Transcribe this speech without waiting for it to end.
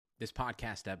This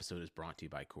podcast episode is brought to you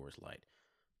by Coors Light.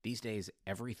 These days,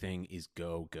 everything is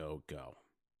go, go, go.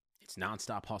 It's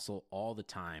nonstop hustle all the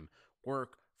time.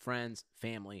 Work, friends,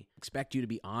 family, expect you to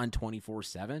be on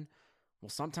 24/7. Well,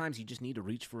 sometimes you just need to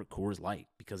reach for a Coors Light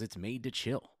because it's made to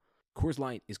chill. Coors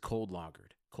Light is cold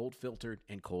lagered, cold filtered,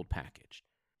 and cold packaged.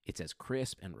 It's as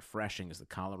crisp and refreshing as the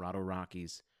Colorado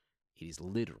Rockies. It is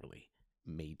literally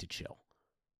made to chill.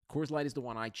 Coors Light is the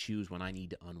one I choose when I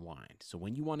need to unwind. So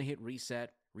when you want to hit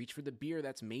reset, reach for the beer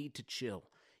that's made to chill.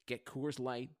 Get Coors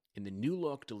Light in the new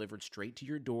look delivered straight to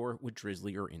your door with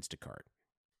Drizzly or Instacart.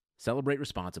 Celebrate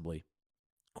responsibly.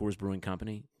 Coors Brewing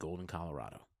Company, Golden,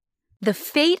 Colorado. The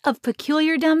fate of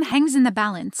peculiardom hangs in the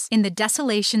balance. In The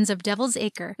Desolations of Devil's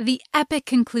Acre, the epic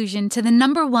conclusion to the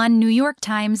 #1 New York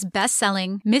Times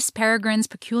best-selling Miss Peregrine's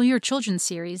Peculiar Children's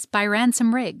series by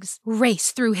Ransom Riggs.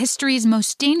 Race through history's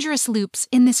most dangerous loops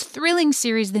in this thrilling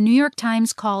series the New York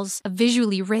Times calls a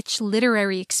visually rich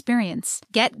literary experience.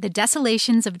 Get The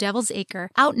Desolations of Devil's Acre,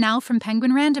 out now from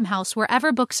Penguin Random House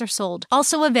wherever books are sold.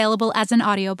 Also available as an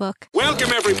audiobook.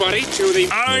 Welcome, everybody, to the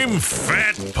I'm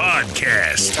Fat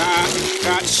Podcast.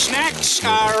 Snacks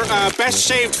are best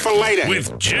saved for later.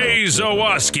 With Jay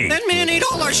Zawoski. That man ate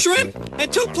all our shrimp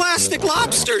and 2 plastic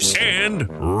lobsters. And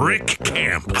Rick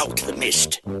Camp. Out of the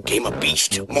mist came a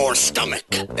beast more stomach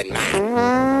than man.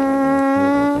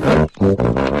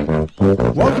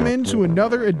 Welcome into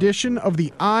another edition of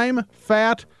the I'm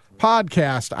Fat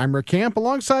Podcast. I'm Rick Camp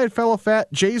alongside fellow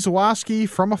fat Jay Zawoski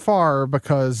from afar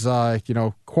because,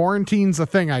 quarantine's a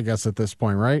thing, I guess, at this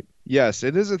point, right? Yes,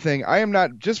 it is a thing. I am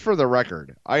not, just for the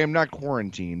record, I am not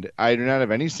quarantined. I do not have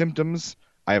any symptoms.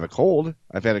 I have a cold.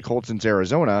 I've had a cold since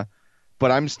Arizona, but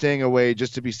I'm staying away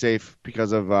just to be safe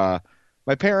because of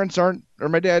my parents aren't, or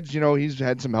my dad's, he's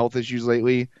had some health issues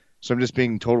lately, so I'm just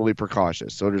being totally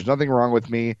precautious. So there's nothing wrong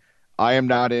with me. I am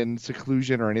not in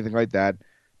seclusion or anything like that,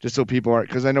 just so people aren't,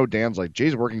 because I know Dan's like,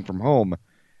 Jay's working from home,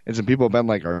 and some people have been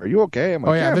like, are you okay? I'm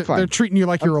like, I'm fine. They're treating you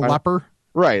like you're a leper.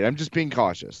 Right, I'm just being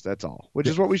cautious, that's all, which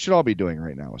is what we should all be doing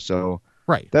right now. So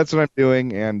right, that's what I'm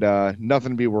doing, and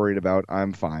nothing to be worried about.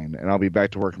 I'm fine, and I'll be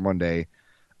back to work Monday,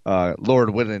 Lord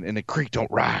willing, and the creek don't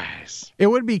rise. It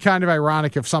would be kind of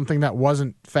ironic if something that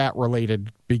wasn't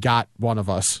fat-related begot one of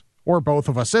us, or both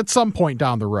of us, at some point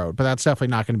down the road, but that's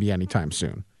definitely not going to be anytime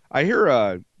soon. I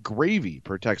hear gravy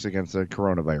protects against the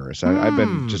coronavirus. I've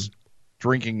been just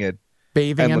drinking it.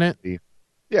 Bathing endlessly. In it?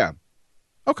 Yeah.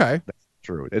 Okay.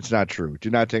 True. It's not true.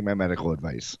 Do not take my medical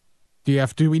advice.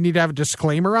 Do we need to have a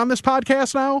disclaimer on this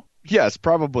podcast now? Yes,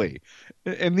 probably.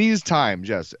 In these times,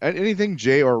 yes. Anything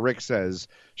Jay or Rick says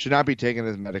should not be taken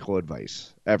as medical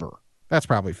advice, ever. That's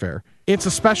probably fair. It's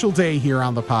a special day here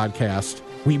on the podcast.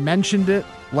 We mentioned it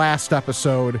last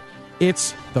episode.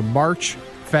 It's the March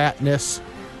Fatness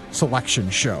Selection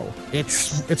Show.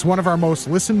 It's one of our most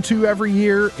listened to every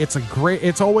year.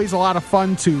 It's always a lot of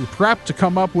fun to prep to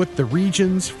come up with the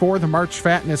regions for the March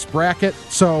Fatness bracket.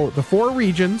 So the 4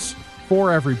 regions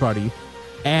for everybody,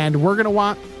 and we're going to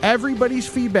want everybody's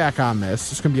feedback on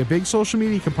this. It's going to be a big social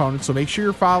media component, so make sure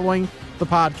you're following the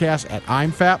podcast at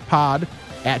I'm Fat Pod,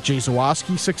 at Jay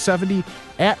Zawoski 670,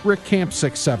 at Rick Camp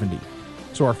 670.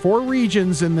 So our 4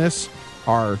 regions in this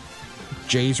are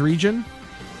Jay's region,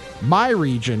 my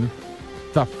region,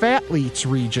 the Fatleets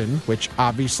region, which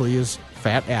obviously is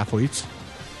fat athletes,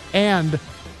 and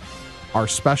our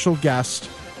special guest,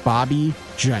 Bobby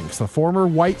Jenks, the former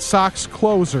White Sox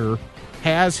closer,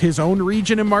 has his own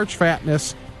region in March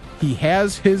Fatness. He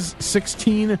has his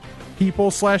 16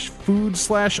 people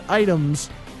 /food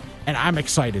items, and I'm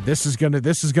excited. This is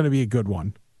gonna be a good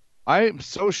one. I'm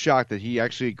so shocked that he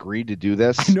actually agreed to do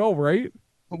this. I know, right?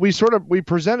 We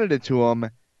presented it to him,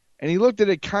 and he looked at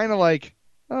it kind of like,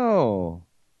 oh,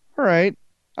 all right,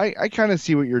 I kind of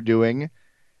see what you're doing.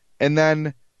 And then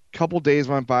a couple days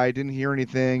went by, didn't hear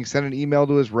anything, sent an email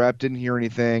to his rep, didn't hear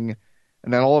anything.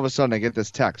 And then all of a sudden I get this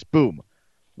text, boom,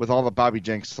 with all the Bobby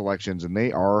Jenks selections, and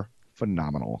they are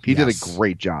phenomenal. He did a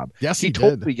great job. Yes, he did.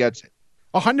 Totally gets it.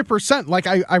 100%. Like,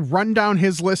 I run down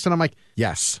his list, and I'm like,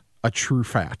 yes, a true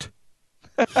fat.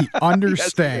 He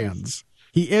understands.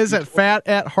 He is fat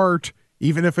at heart,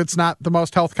 even if it's not the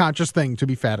most health conscious thing to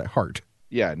be fat at heart.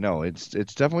 Yeah, no, it's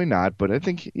definitely not. But I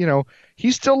think,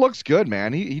 he still looks good,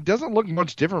 man. He doesn't look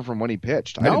much different from when he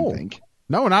pitched, I didn't think.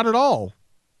 No, not at all.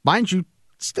 Mind you,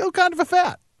 still kind of a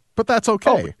fat, but that's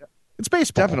okay. Oh, it's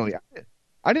baseball. Definitely.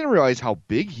 I didn't realize how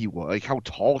big he was, like how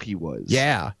tall he was.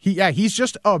 Yeah, he's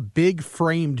just a big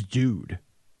framed dude.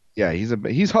 Yeah,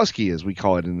 he's husky, as we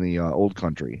call it in the old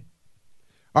country.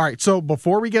 All right, so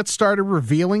before we get started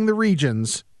revealing the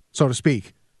regions, so to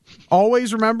speak,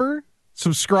 always remember,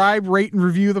 Subscribe, rate, and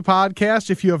review the podcast.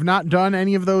 If you have not done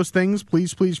any of those things,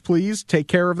 please, please, please take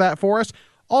care of that for us.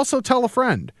 Also, tell a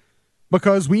friend,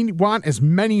 because we want as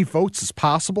many votes as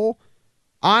possible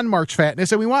on March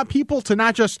Fatness, and we want people to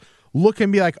not just look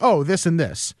and be like, oh, this and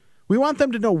this. We want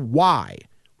them to know why.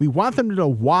 We want them to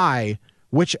know why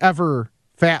whichever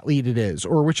fat lead it is,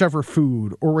 or whichever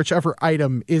food, or whichever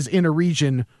item is in a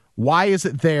region, why is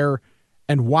it there,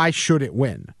 and why should it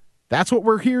win? That's what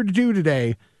we're here to do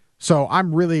today. So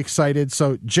I'm really excited.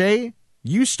 So, Jay,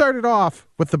 you started off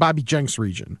with the Bobby Jenks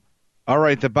region. All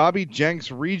right, the Bobby Jenks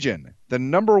region. The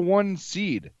number 1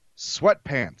 seed,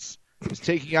 Sweatpants, is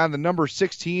taking on the number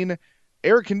 16,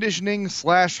 Air Conditioning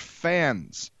 /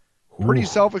 Fans. Pretty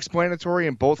self-explanatory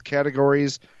in both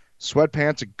categories.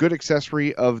 Sweatpants, a good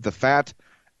accessory of the fat.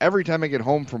 Every time I get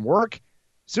home from work,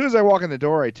 as soon as I walk in the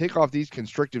door, I take off these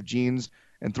constrictive jeans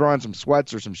and throw on some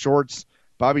sweats or some shorts.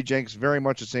 Bobby Jenks, very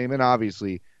much the same. And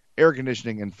obviously, air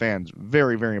conditioning and fans,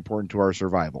 very, very important to our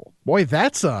survival. Boy,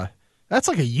 that's like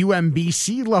a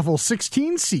UMBC level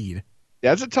 16 seed.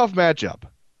 Yeah, it's a tough matchup.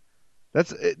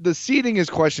 The seeding is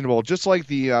questionable, just like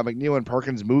the McNeil and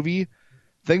Parkins movie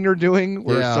thing they're doing,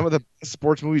 where some of the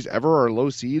sports movies ever are low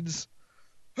seeds.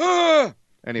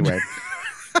 Anyway.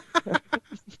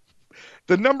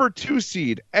 The number 2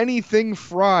 seed, Anything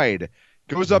Fried,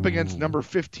 goes up against number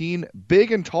 15,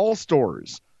 Big and Tall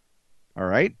Stores. All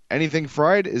right. Anything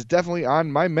Fried is definitely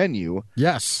on my menu.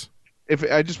 Yes. If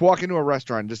I just walk into a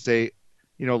restaurant and just say,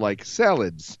 like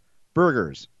salads,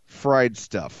 burgers, fried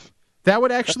stuff. That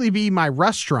would actually be my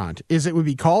restaurant, it would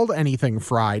be called Anything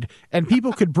Fried, and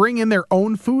people could bring in their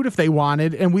own food if they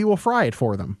wanted, and we will fry it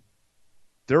for them.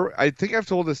 I think I've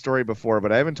told this story before,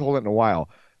 but I haven't told it in a while.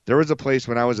 There was a place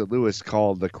when I was at Lewis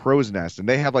called the Crow's Nest, and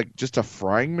they had like just a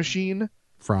frying machine.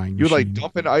 You would like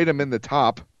dump an item in the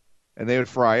top, and they would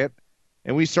fry it.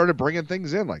 And we started bringing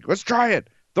things in, like, let's try it.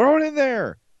 Throw it in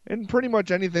there. And pretty much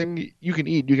anything you can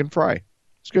eat, you can fry.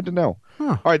 It's good to know.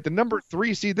 All right, the number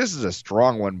 3 seed, this is a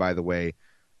strong one, by the way,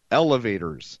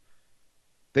 Elevators.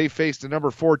 They faced the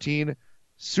number 14,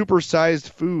 Supersized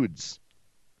Foods.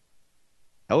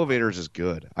 Elevators is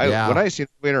good. When I see an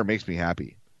elevator, it makes me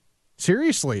happy.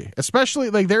 Seriously. Especially,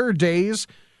 like, there are days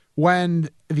when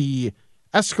the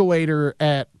escalator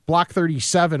at Block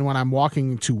 37 when I'm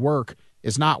walking to work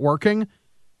is not working,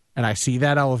 and I see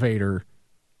that elevator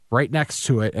right next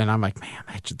to it, and I'm like, man,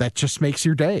 that just makes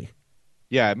your day.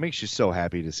 Yeah, it makes you so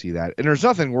happy to see that. And there's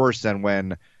nothing worse than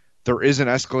when there is an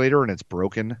escalator and it's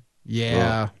broken.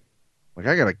 Yeah. Like,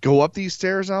 I got to go up these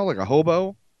stairs now like a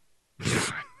hobo?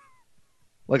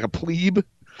 Like a plebe?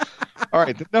 All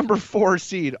right, the number 4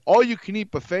 seed, all-you-can-eat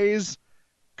buffets,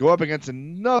 go up against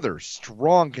another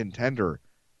strong contender,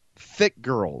 Thick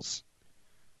Girls.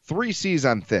 3 C's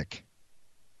on thick.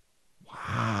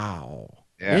 Wow.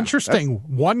 Yeah, interesting.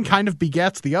 One kind of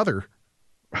begets the other.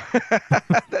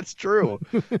 That's true.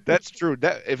 That's true.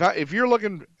 If you're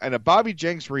looking at a Bobby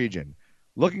Jenks region,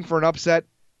 looking for an upset,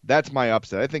 that's my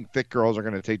upset. I think Thick Girls are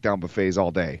going to take down buffets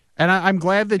all day. And I'm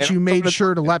glad that you made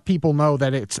sure to let people know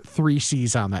that it's 3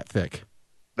 C's on that thick.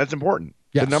 That's important.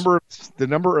 Yes. The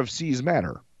number of C's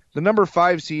matter. The number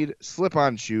 5 seed,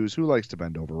 Slip-On Shoes. Who likes to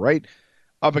bend over, right?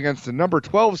 Up against the number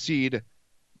 12 seed,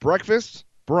 Breakfast,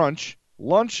 Brunch,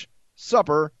 Lunch,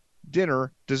 Supper,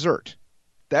 Dinner, Dessert.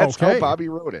 That's how Bobby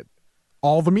wrote it.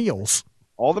 All the meals.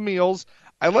 All the meals.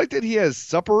 I like that he has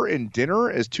supper and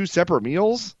dinner as 2 separate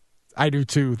meals. I do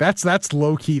too. That's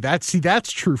low key.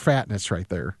 That's true fatness right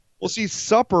there. Well, see,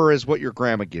 supper is what your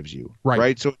grandma gives you,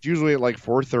 right? So it's usually at like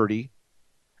 4:30,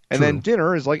 and then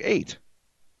dinner is like 8.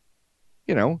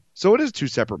 So it is 2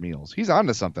 separate meals. He's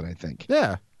onto something, I think.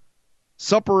 Yeah.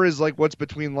 Supper is like what's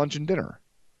between lunch and dinner.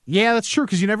 Yeah, that's true,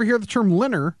 because you never hear the term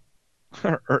linner.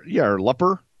 or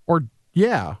lupper. Or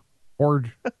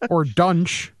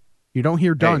dunch. You don't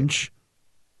hear dunch.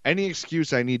 Hey, any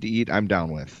excuse I need to eat, I'm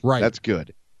down with. Right. That's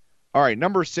good. All right,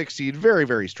 number 6 seed, very,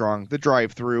 very strong. The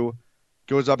drive-through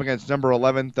goes up against number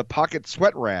 11, the pocket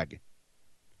sweat rag.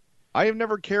 I have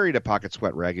never carried a pocket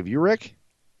sweat rag. Have you, Rick?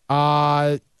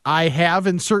 I have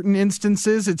in certain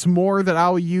instances. It's more that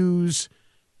I'll use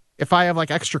if I have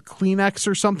like extra Kleenex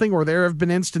or something, or there have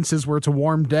been instances where it's a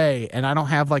warm day and I don't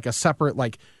have like a separate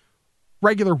like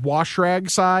regular wash rag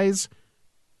size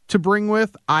to bring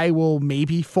with. I will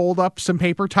maybe fold up some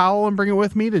paper towel and bring it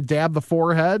with me to dab the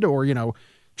forehead, or,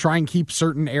 try and keep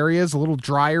certain areas a little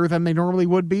drier than they normally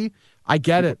would be. I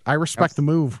get it. I respect the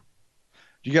move.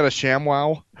 You got a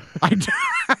ShamWow? I do.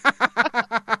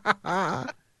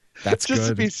 That's just good.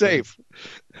 To be safe.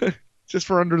 Just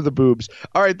for under the boobs.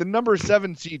 All right, the number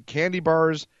 7 seed, Candy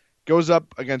Bars, goes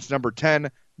up against number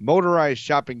 10, motorized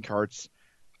shopping carts.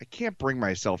 I can't bring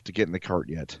myself to get in the cart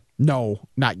yet. No,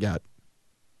 not yet.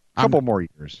 A couple more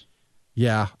years.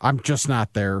 Yeah, I'm just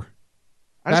not there.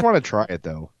 I just want to try it,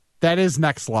 though. That is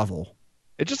next level.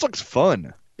 It just looks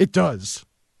fun. It does.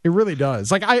 It really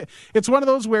does. Like it's one of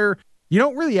those where you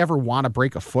don't really ever want to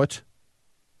break a foot,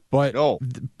 but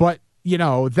you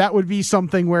know, that would be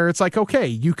something where it's like, okay,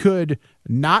 you could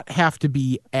not have to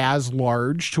be as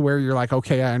large to where you're like,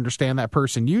 okay, I understand that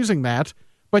person using that,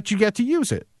 but you get to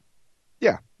use it.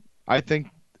 Yeah. I think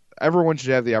everyone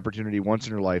should have the opportunity once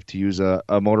in their life to use a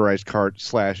motorized cart /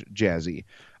 jazzy.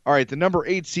 All right, the number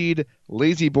 8 seed,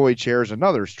 Lazy Boy Chair, is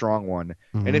another strong one.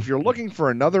 Mm-hmm. And if you're looking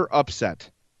for another upset,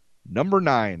 number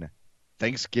 9,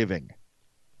 Thanksgiving.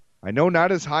 I know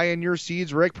not as high in your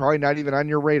seeds, Rick, probably not even on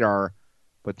your radar,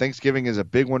 but Thanksgiving is a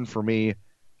big one for me.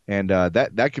 And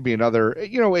that could be another,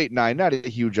 8, 9, not a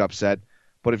huge upset.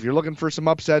 But if you're looking for some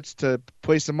upsets to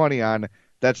place some money on,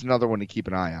 that's another one to keep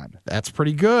an eye on. That's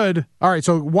pretty good. All right,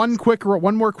 so one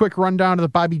more quick rundown of the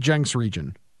Bobby Jenks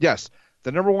region. Yes.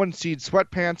 The number 1 seed,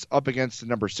 Sweatpants, up against the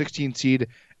number 16 seed,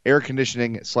 Air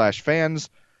Conditioning /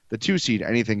 Fans. The 2 seed,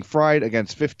 Anything Fried,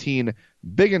 against 15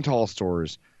 Big and Tall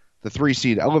Stores. The 3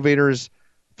 seed, Elevators,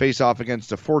 face off against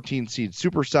the 14 seed,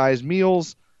 Supersize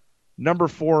Meals. Number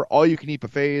 4, All You Can Eat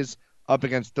Buffets, up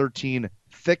against 13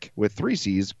 Thick with 3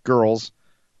 C's, Girls.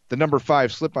 The number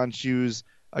 5, Slip-On Shoes,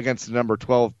 against the number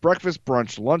 12, Breakfast,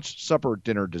 Brunch, Lunch, Supper,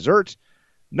 Dinner, Dessert.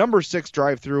 Number 6,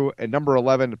 Drive-Thru, and number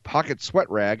 11, Pocket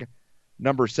Sweat Rag.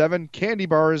 Number 7, Candy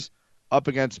Bars, up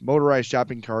against Motorized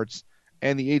Shopping Carts,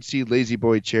 and the 8 seed Lazy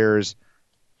Boy Chairs,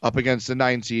 up against the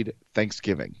 9 seed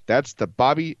Thanksgiving. That's the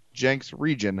Bobby Jenks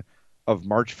region of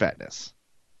March Fatness.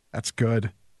 That's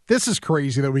good. This is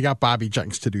crazy that we got Bobby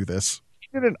Jenks to do this. He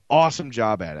did an awesome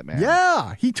job at it, man.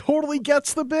 Yeah, he totally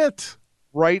gets the bit.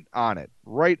 Right on it.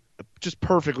 Right, just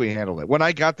perfectly handled it. When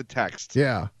I got the text,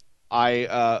 yeah,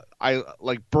 I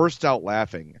like burst out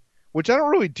laughing, which I don't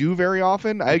really do very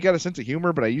often. I got a sense of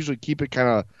humor, but I usually keep it kind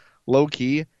of low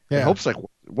key. Yeah. And Hope's like,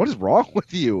 "What is wrong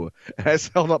with you?" And I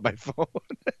just held up my phone,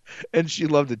 and she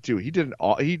loved it too. He did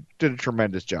a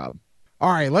tremendous job.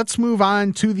 All right, let's move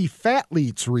on to the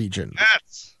Fatleets region.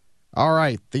 Yes. All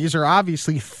right, these are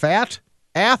obviously fat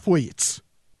athletes.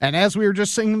 And as we were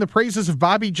just singing the praises of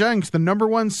Bobby Jenks, the number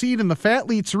 1 seed in the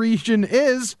Fatleets region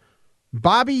is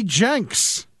Bobby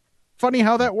Jenks. Funny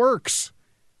how that works.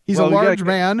 He's a large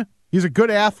man, he's a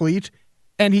good athlete,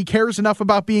 and he cares enough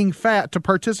about being fat to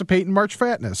participate in March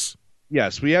Fatness.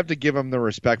 Yes, we have to give him the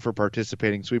respect for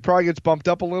participating. So he probably gets bumped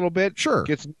up a little bit. Sure.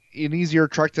 Gets an easier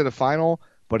trek to the final,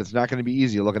 but it's not going to be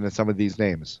easy looking at some of these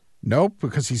names. Nope,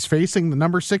 because he's facing the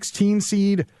number 16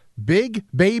 seed, Big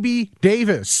Baby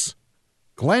Davis.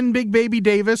 Glenn Big Baby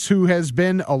Davis, who has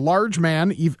been a large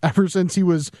man ever since he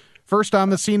was first on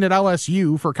the scene at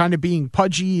LSU for kind of being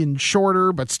pudgy and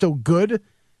shorter, but still good.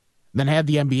 Then had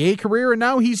the NBA career, and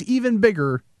now he's even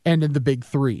bigger and in the big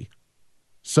 3.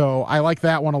 So I like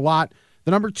that one a lot.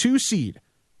 The number 2 seed,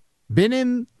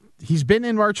 he's been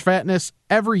in March Fatness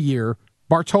every year.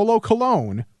 Bartolo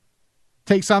Colon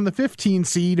takes on the 15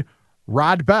 seed,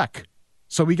 Rod Beck.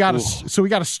 So we got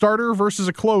a starter versus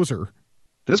a closer.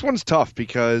 This one's tough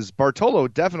because Bartolo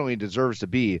definitely deserves to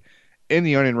be in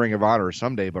the Onion Ring of Honor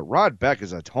someday, but Rod Beck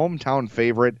is a hometown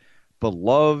favorite,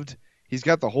 beloved. He's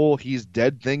got the whole he's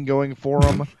dead thing going for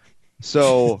him.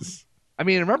 So, I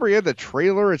mean, remember he had the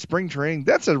trailer at spring training?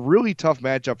 That's a really tough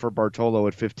matchup for Bartolo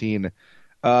at 15.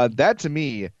 That, to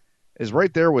me, is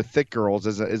right there with Thick Girls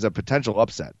as a potential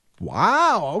upset.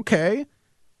 Wow, okay.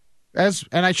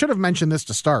 And I should have mentioned this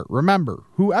to start. Remember,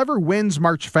 whoever wins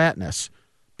March Fatness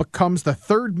becomes the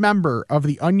 3rd member of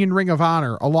the Onion Ring of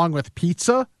Honor, along with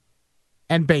pizza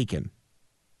and bacon.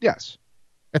 Yes.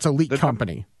 It's elite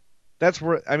company. That's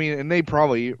where, I mean, and they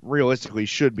probably realistically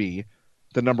should be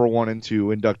the number 1 and 2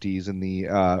 inductees in the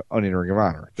Onion Ring of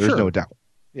Honor. There's no doubt.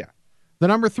 Yeah. The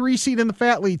number 3 seed in the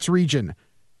Fatleets region,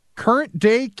 current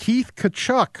day Keith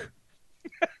Kachuk.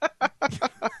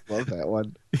 Love that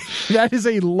one. That is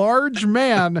a large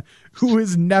man who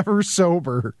is never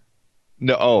sober.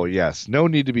 No, oh yes, no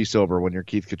need to be sober when you're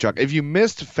Keith Kachuk. If you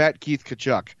missed Fat Keith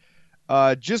Kachuk,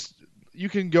 you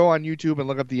can go on YouTube and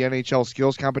look up the NHL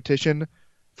skills competition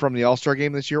from the All-Star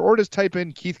game this year, or just type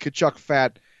in Keith Kachuk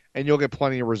fat, and you'll get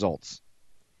plenty of results.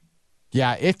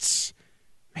 Yeah, that's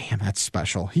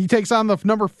special. He takes on the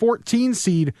number 14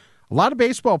 seed. A lot of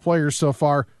baseball players so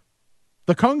far.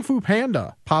 The Kung Fu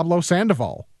Panda, Pablo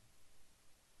Sandoval.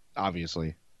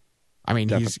 Obviously. I mean,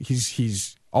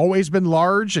 he's always been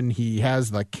large, and he has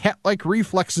the cat-like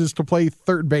reflexes to play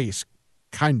third base,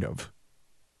 kind of.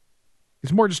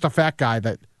 He's more just a fat guy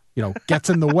that, gets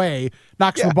in the way,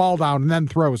 knocks the ball down, and then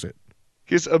throws it.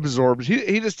 gets absorbed.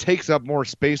 He just takes up more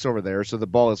space over there, so the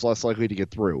ball is less likely to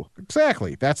get through.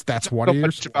 Exactly. That's one So of your.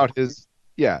 much about his,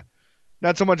 yeah,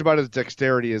 not so much about his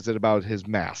dexterity as it about his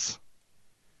mass.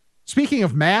 Speaking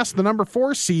of mass, the number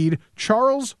 4 seed,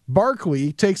 Charles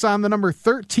Barkley, takes on the number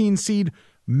 13 seed,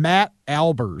 Matt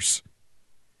Albers.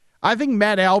 I think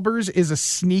Matt Albers is a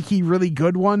sneaky, really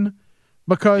good one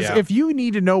because if you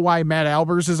need to know why Matt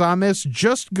Albers is on this,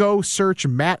 just go search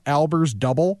Matt Albers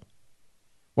double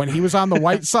when he was on the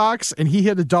White Sox and he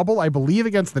hit a double, I believe,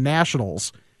 against the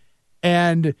Nationals.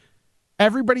 And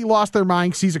everybody lost their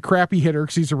mind because he's a crappy hitter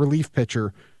because he's a relief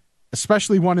pitcher,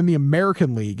 especially one in the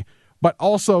American League. But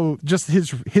also just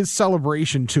his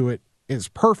celebration to it is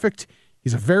perfect.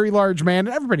 He's a very large man,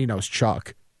 and everybody knows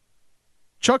Chuck.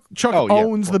 Chuck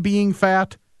owns the being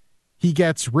fat. He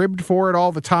gets ribbed for it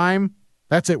all the time.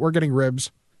 That's it. We're getting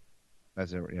ribs.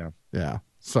 That's it. Yeah. Yeah.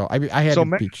 So I had to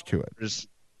beach to it. There's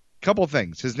a couple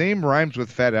things. His name rhymes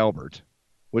with Fat Albert,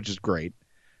 which is great.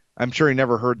 I'm sure he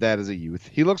never heard that as a youth.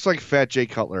 He looks like Fat Jay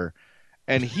Cutler,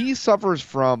 and he suffers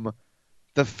from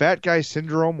the fat guy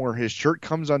syndrome where his shirt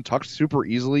comes untucked super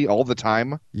easily all the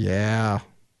time. Yeah.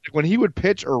 When he would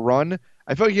pitch or run,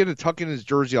 I felt like he had to tuck in his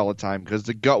jersey all the time because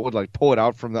the gut would like pull it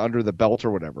out from under the belt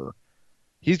or whatever.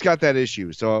 He's got that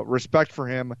issue. So respect for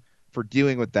him for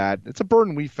dealing with that. It's a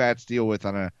burden we fats deal with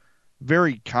on a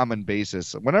very common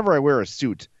basis. Whenever I wear a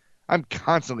suit, I'm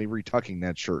constantly retucking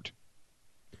that shirt.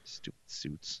 Stupid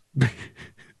suits.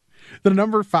 The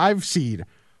number 5 seed,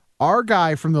 our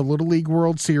guy from the Little League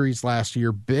World Series last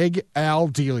year, Big Al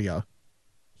Delia.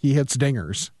 He hits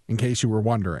dingers, in case you were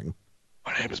wondering.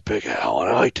 My name is Big Al,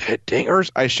 and I like to hit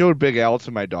dingers. I showed Big Al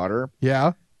to my daughter.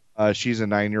 Yeah? She's a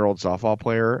 9-year-old softball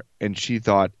player, and she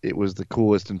thought it was the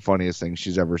coolest and funniest thing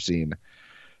she's ever seen.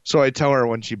 So I tell her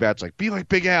when she bats, like, be like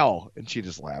Big Al, and she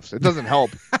just laughs. It doesn't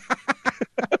help.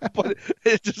 But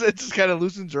it just kind of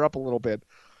loosens her up a little bit.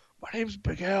 My name's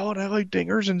Big Al, and I like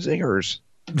dingers and zingers.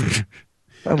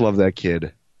 I love that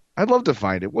kid. I'd love to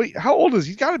find it. Wait, how old is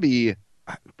he? He's got to be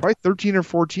probably 13 or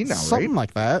 14 now, right? Something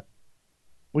like that.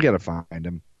 We got to find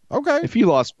him. Okay. If he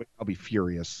lost weight, I'll be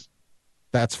furious.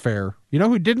 That's fair. You know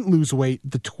who didn't lose weight?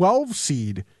 The 12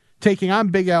 seed taking on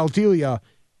Big Al Delia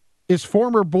is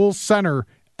former Bulls center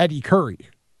Eddie Curry.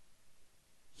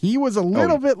 He was a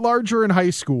little bit larger in high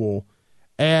school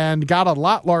and got a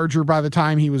lot larger by the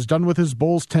time he was done with his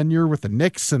Bulls tenure with the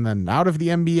Knicks and then out of the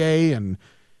NBA, and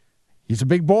he's a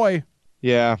big boy.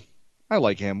 Yeah, I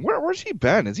like him. Where's he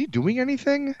been? Is he doing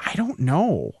anything? I don't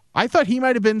know. I thought he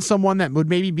might have been someone that would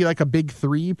maybe be like a big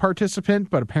 3 participant,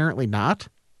 but apparently not.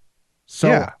 So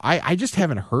yeah. I just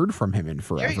haven't heard from him in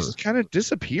forever. Yeah, he's kind of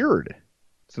disappeared.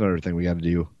 That's another thing we got to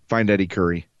do. Find Eddie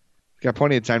Curry. Got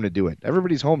plenty of time to do it.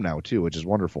 Everybody's home now, too, which is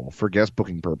wonderful for guest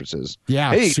booking purposes.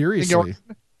 Yeah, hey, seriously.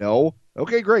 No?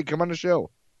 Okay, great. Come on the show.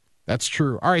 That's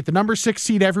true. All right, the number 6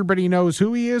 seed, everybody knows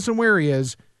who he is and where he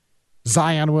is.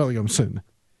 Zion Williamson.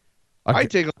 Okay. I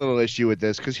take a little issue with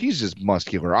this because he's just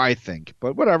muscular, I think.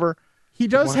 But whatever. He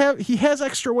has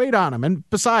extra weight on him. And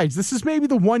besides, this is maybe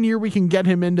the one year we can get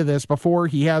him into this before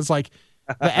he has like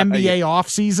the NBA off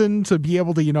season to be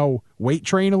able to, weight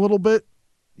train a little bit.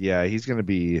 Yeah, he's going to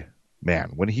be,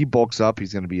 man, when he bulks up,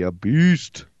 he's going to be a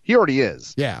beast. He already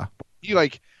is. Yeah. He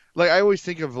like I always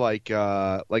think of like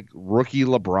rookie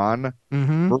LeBron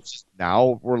versus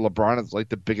now where LeBron is like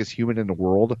the biggest human in the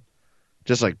world.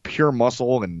 Just like pure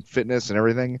muscle and fitness and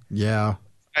everything. Yeah.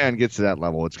 And gets to that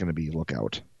level, it's going to be look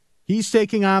out. He's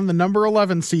taking on the number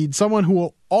 11 seed, someone who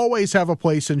will always have a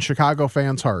place in Chicago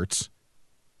fans' hearts,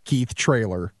 Keith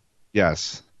Traylor.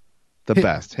 Yes, the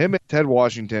best. Him and Ted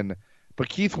Washington, but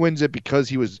Keith wins it because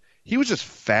he was just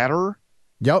fatter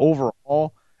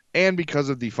overall, and because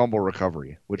of the fumble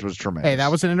recovery, which was tremendous. Hey,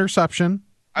 that was an interception.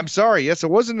 I'm sorry. Yes,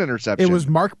 it was an interception. It was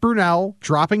Mark Brunell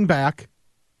dropping back,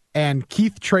 and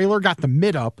Keith Traylor got the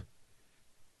mid up,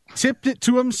 tipped it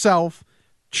to himself,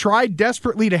 tried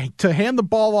desperately to hand the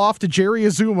ball off to Jerry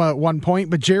Azuma at one point,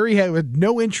 but Jerry had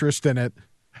no interest in it.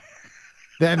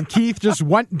 Then Keith just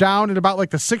went down at about like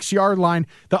the 6-yard line.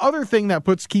 The other thing that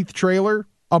puts Keith Traylor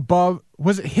above,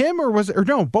 was it him or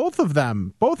no, both of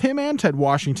them, both him and Ted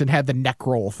Washington had the neck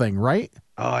roll thing, right?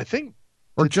 I think.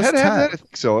 Or just Ted. I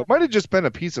think so. It might have just been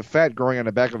a piece of fat growing on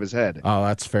the back of his head. Oh,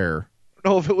 that's fair. I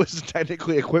don't know if it was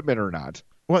technically equipment or not.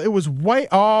 Well, it was white.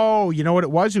 Oh, you know what it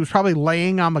was? He was probably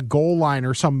laying on the goal line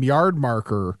or some yard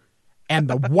marker, and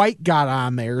the white got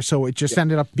on there, so it just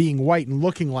ended up being white and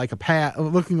looking like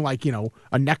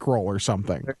a neck roll or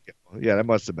something. Yeah, that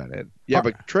must have been it. Yeah,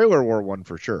 but Traylor wore one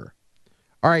for sure.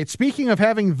 All right, speaking of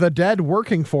having the dead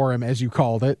working for him, as you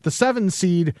called it, the 7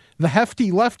 seed, the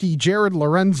hefty lefty Jared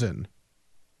Lorenzen.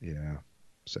 Yeah.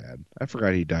 Sad. I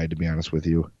forgot he died, to be honest with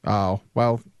you. Oh,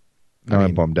 well.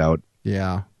 I'm bummed out.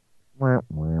 Yeah.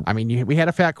 I mean, we had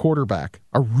a fat quarterback,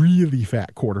 a really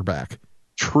fat quarterback.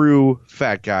 True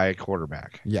fat guy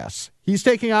quarterback. Yes. He's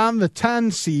taking on the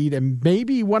 10 seed and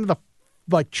maybe one of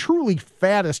the truly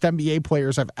fattest NBA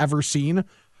players I've ever seen,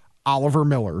 Oliver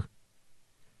Miller.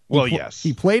 Yes.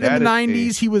 He played in the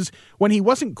 90s. When he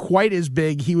wasn't quite as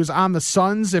big, he was on the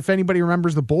Suns. If anybody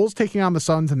remembers the Bulls taking on the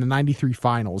Suns in the 93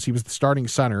 finals, he was the starting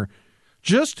center.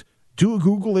 Just do a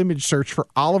Google image search for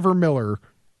Oliver Miller,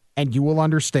 and you will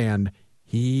understand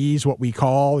he's what we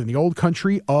call in the old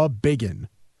country a biggin.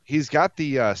 He's got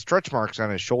the stretch marks on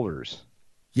his shoulders.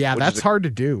 Yeah, that's hard to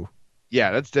do.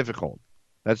 Yeah, that's difficult.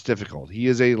 He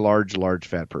is a large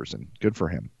fat person. Good for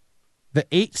him. The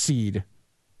 8 seed,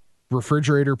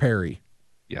 Refrigerator Perry.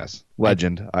 Yes,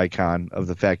 legend, icon of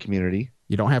the fat community.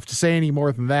 You don't have to say any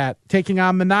more than that. Taking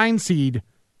on the 9 seed,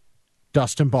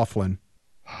 Dustin Bufflin.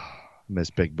 Miss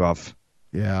Big Buff.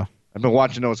 Yeah. I've been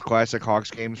watching those classic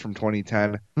Hawks games from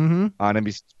 2010 on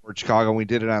NBC Sports Chicago. We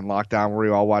did it on lockdown where we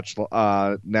all watched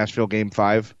Nashville Game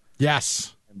 5.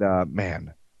 Yes. And,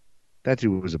 man, that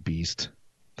dude was a beast.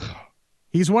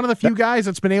 He's one of the few guys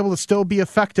that's been able to still be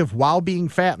effective while being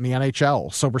fat in the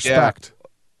NHL. So respect.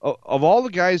 Yeah. Of all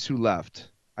the guys who left,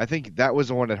 I think that was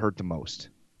the one that hurt the most.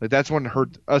 Like, that's one that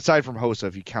hurt, aside from Hossa,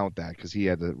 if you count that, because he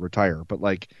had to retire. But,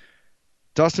 like,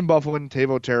 Dustin Bufflin,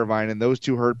 Teuvo Teravainen, those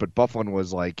two hurt, but Bufflin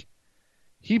was, like,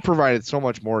 he provided so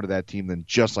much more to that team than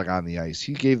just, like, on the ice.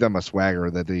 He gave them a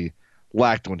swagger that they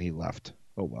lacked when he left.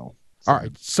 Oh, well. All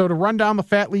right, so to run down the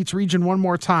Fat Leets region one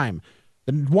more time,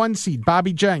 the 1 seed,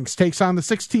 Bobby Jenks, takes on the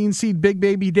 16 seed, Big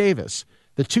Baby Davis.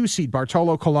 The 2 seed,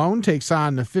 Bartolo Colon, takes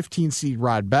on the 15 seed,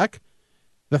 Rod Beck.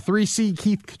 The 3 seed,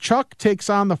 Keith Kachuk, takes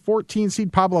on the 14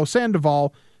 seed, Pablo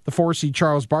Sandoval. The 4 seed,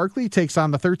 Charles Barkley, takes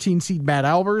on the 13 seed, Matt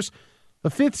Albers. The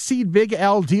 5th seed, Big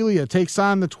Al Delia, takes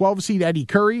on the 12 seed, Eddie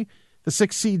Curry. The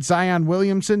 6th seed, Zion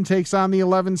Williamson, takes on the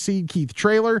 11 seed, Keith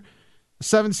Traylor. The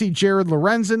 7 seed, Jared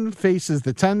Lorenzen, faces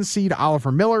the 10 seed,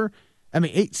 Oliver Miller. And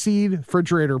the 8 seed,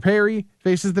 Refrigerator Perry,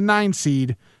 faces the 9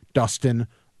 seed, Dustin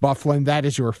Bufflin. That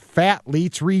is your Fat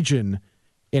Leets region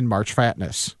in March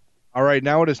Fatness. All right,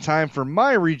 now it is time for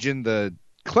my region, the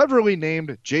cleverly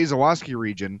named Jay Zawoski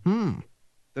region.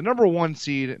 The number 1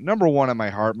 seed, number 1 on my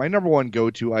heart, my number 1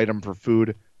 go-to item for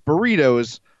food,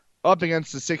 burritos, up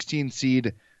against the 16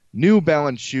 seed, New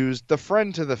Balance shoes, the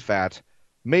friend to the fat,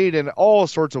 made in all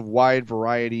sorts of wide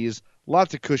varieties,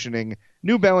 lots of cushioning.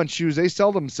 New Balance shoes, they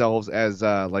sell themselves as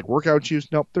like workout shoes.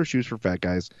 Nope, they're shoes for fat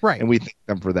guys. Right. And we thank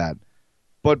them for that.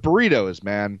 But burritos,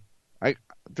 man,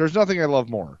 there's nothing I love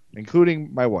more,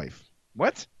 including my wife.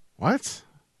 What?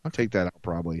 I'll take that out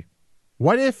probably.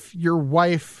 What if your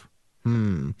wife,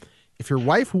 if your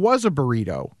wife was a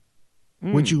burrito,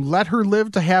 would you let her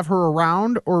live to have her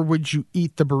around, or would you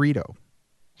eat the burrito?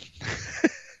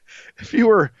 If you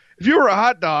were a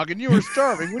hot dog and you were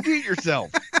starving, would you eat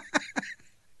yourself?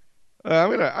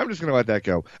 I'm just gonna let that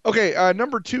go. Okay,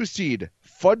 number 2 seed,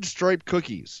 Fudge Stripe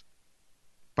Cookies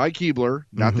by Keebler,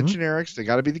 not the generics. They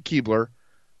got to be the Keebler.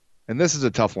 And this is a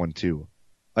tough one too,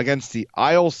 against the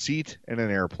aisle seat in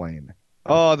an airplane.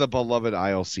 Oh, the beloved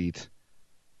aisle seat.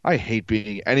 I hate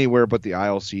being anywhere but the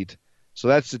aisle seat. So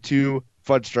that's the 2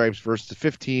 Fudge Stripes versus the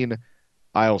 15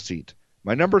 aisle seat.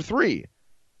 My number 3,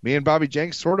 me and Bobby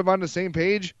Jenks sort of on the same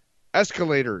page,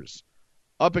 Escalators,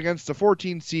 up against the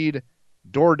 14 seed,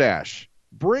 DoorDash.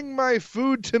 Bring my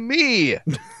food to me.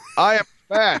 I am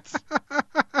fat.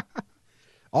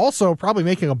 Also, probably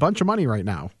making a bunch of money right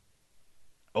now.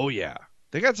 Oh, yeah.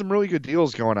 They got some really good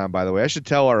deals going on, by the way. I should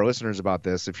tell our listeners about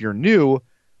this. If you're new,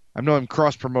 I know I'm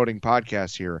cross-promoting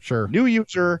podcasts here. Sure. New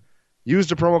user, use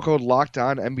the promo code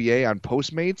LOCKEDONNBA on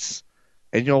Postmates,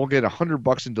 and you'll get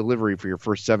 $100 in delivery for your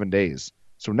first 7 days.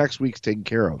 So next week's taken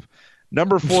care of.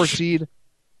 Number 4 seed,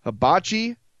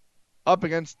 Hibachi, up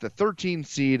against the 13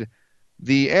 seed,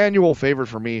 the annual favorite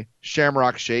for me,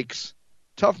 Shamrock Shakes.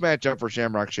 Tough matchup for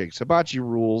Shamrock Shakes. Hibachi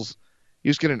rules. You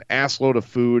just get an assload of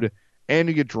food, and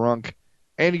you get drunk,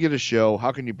 and you get a show.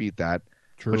 How can you beat that?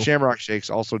 True. But Shamrock Shakes,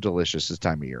 also delicious this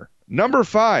time of year. Number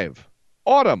 5,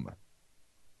 Autumn.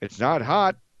 It's not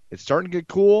hot. It's starting to get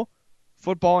cool.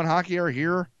 Football and hockey are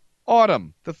here.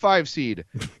 Autumn, the 5 seed,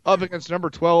 up against number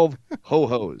 12,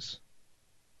 Ho-Hos.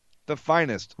 The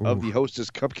finest of the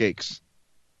Hostess cupcakes.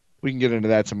 We can get into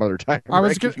that some other time.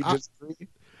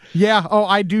 Yeah,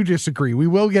 I do disagree. We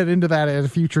will get into that at a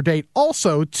future date.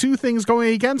 Also, 2 things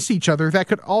going against each other that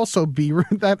could also be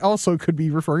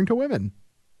referring to women.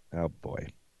 Oh boy.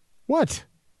 What?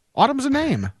 Autumn's a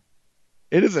name.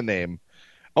 It is a name.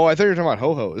 Oh, I thought you were talking about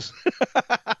Ho-Hos.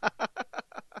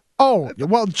 Oh,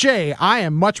 well, Jay, I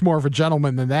am much more of a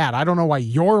gentleman than that. I don't know why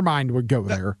your mind would go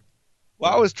there.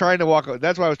 Well, I was trying to walk.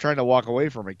 That's why I was trying to walk away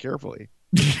from it carefully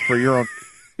for your own.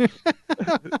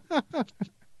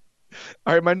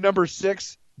 All right, my number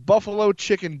 6, buffalo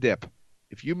chicken dip.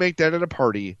 If you make that at a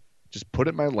party, just put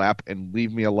it in my lap and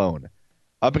leave me alone.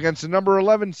 Up against the number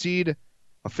 11 seed,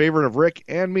 a favorite of Rick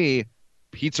and me,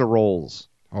 pizza rolls.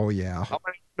 Oh, yeah. How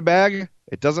many in a bag?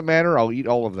 It doesn't matter. I'll eat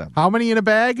all of them. How many in a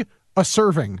bag? A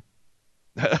serving.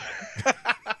 A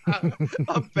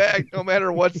bag, no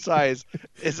matter what size,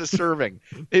 is a serving.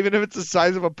 Even if it's the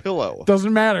size of a pillow.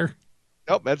 Doesn't matter.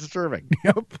 Nope, that's a serving.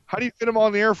 Yep. How do you fit them all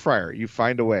in the air fryer? You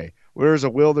find a way. Where there's a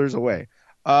will, there's a way.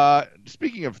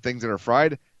 Speaking of things that are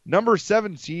fried, number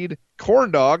 7 seed,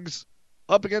 corn dogs,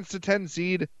 up against the 10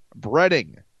 seed,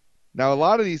 breading. Now, a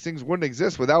lot of these things wouldn't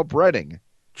exist without breading,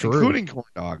 including corn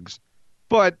dogs.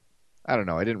 But, I don't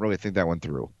know. I didn't really think that one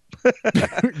through.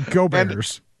 Go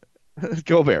Bears.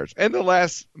 Go Bears. And the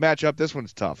last matchup, this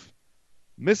one's tough.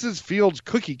 Mrs. Fields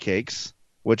cookie cakes,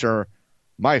 which are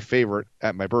my favorite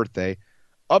at my birthday,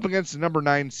 up against the number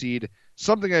 9 seed,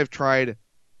 something I've tried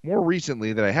more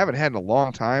recently that I haven't had in a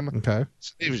long time. Okay.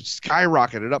 So they've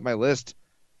skyrocketed up my list.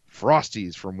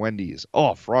 Frosties from Wendy's.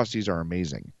 Oh, Frosties are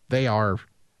amazing. They are.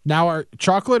 Now, are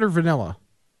chocolate or vanilla?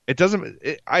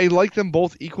 I like them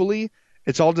both equally.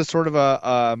 It's all just sort of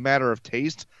a matter of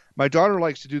taste. My daughter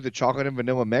likes to do the chocolate and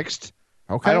vanilla mixed.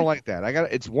 Okay. I don't like that.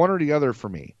 It's one or the other for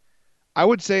me. I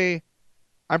would say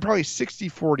I'm probably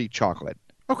 60-40 chocolate.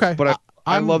 Okay. But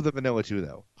I love the vanilla too,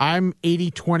 though. I'm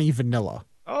 80-20 vanilla.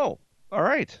 Oh, all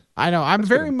right. I know. I'm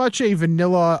very much a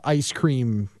vanilla ice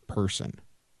cream person.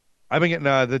 I've been getting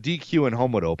the DQ and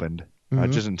Homewood opened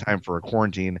just in time for a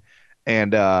quarantine,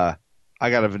 and I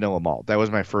got a vanilla malt. That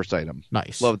was my first item.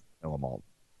 Nice. Love vanilla malt.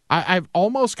 I've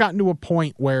almost gotten to a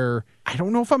point where I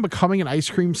don't know if I'm becoming an ice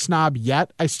cream snob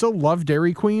yet. I still love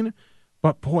Dairy Queen,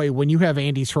 but boy, when you have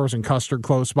Andy's frozen custard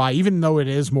close by, even though it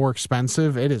is more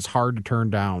expensive, it is hard to turn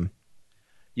down.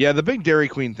 Yeah, the big Dairy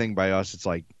Queen thing by us,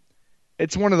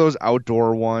 it's one of those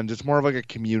outdoor ones. It's more of like a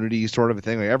community sort of a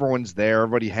thing. Like everyone's there,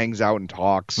 everybody hangs out and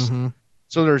talks. Mm-hmm.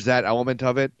 So there's that element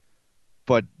of it.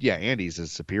 But yeah, Andy's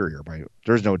is superior.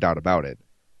 There's no doubt about it.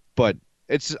 But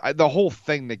it's the whole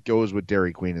thing that goes with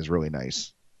Dairy Queen is really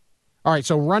nice. All right,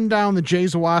 so run down the Jay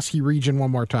Zawoski region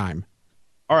one more time.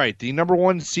 All right, the number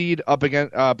 1 seed up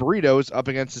against burritos up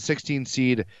against the 16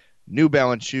 seed New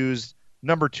Balance shoes.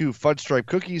 Number 2 Fudge Stripe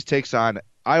cookies takes on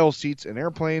aisle seats and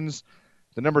airplanes.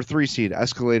 The number 3 seed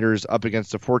Escalators up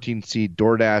against the 14 seed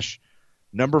DoorDash.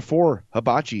 Number 4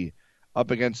 Hibachi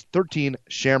up against 13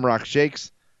 Shamrock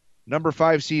Shakes. Number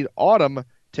 5 seed Autumn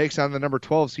takes on the number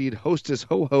 12 seed Hostess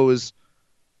Ho-Hos.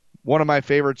 One of my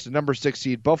favorites, the number 6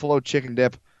 seed Buffalo Chicken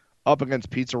Dip up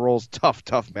against Pizza Rolls. Tough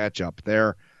matchup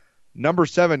there. Number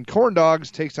 7 Corn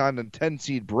Dogs takes on the 10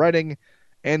 seed Breading.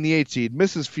 And the 8 seed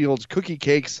Mrs. Fields Cookie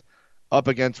Cakes up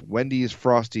against Wendy's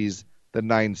Frosties, the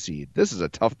 9 seed. This is a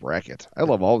tough bracket. I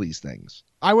love all these things.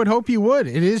 I would hope you would.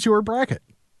 It is your bracket.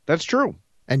 That's true.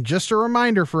 And just a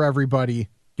reminder for everybody,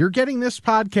 you're getting this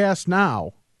podcast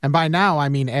now. And by now, I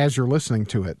mean as you're listening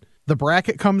to it. The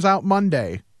bracket comes out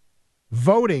Monday.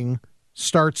 Voting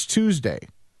starts Tuesday.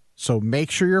 So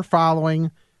make sure you're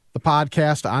following the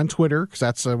podcast on Twitter, because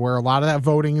that's where a lot of that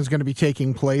voting is going to be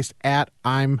taking place, at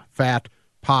I'm Fat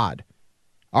Pod.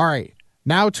 All right,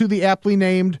 now to the aptly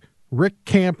named Rick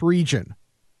Camp region.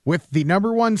 With the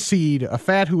number 1 seed, a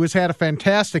fat who has had a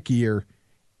fantastic year,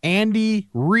 Andy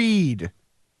Reid.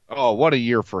 Oh, what a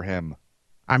year for him.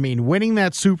 I mean, winning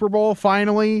that Super Bowl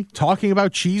finally, talking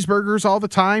about cheeseburgers all the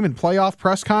time in playoff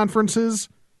press conferences.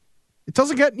 It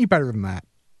doesn't get any better than that.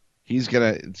 He's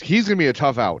gonna be a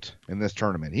tough out in this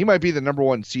tournament. He might be the number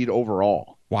 1 seed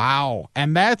overall. Wow.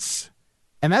 And that's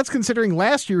considering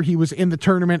last year he was in the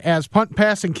tournament as punt,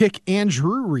 pass, and kick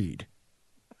Andrew Reid.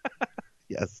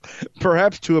 Yes.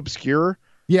 Perhaps too obscure.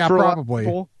 Yeah,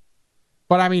 probably.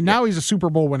 But I mean, now he's a Super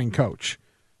Bowl winning coach.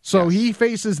 So he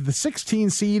faces the 16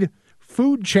 seed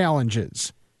Food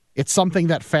Challenges. It's something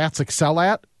that fats excel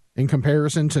at in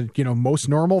comparison to, most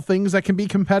normal things that can be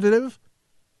competitive.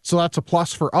 So that's a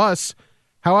plus for us.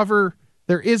 However,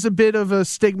 there is a bit of a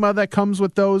stigma that comes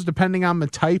with those depending on the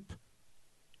type.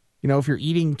 If you're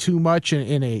eating too much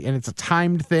and it's a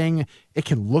timed thing, it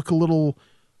can look a little,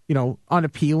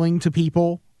 unappealing to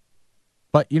people.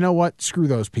 But you know what? Screw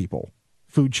those people.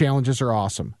 Food challenges are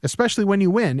awesome, especially when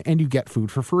you win and you get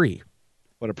food for free.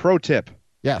 But a pro tip.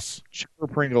 Yes. Sugar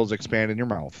Pringles expand in your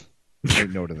mouth.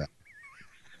 Take note of that.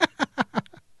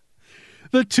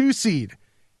 The 2 seed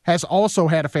has also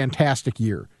had a fantastic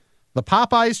year. The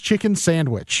Popeyes chicken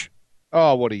sandwich.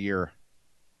 Oh, what a year.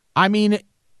 I mean,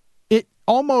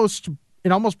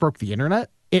 almost broke the internet.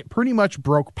 It pretty much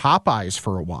broke Popeyes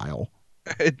for a while.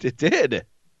 It did.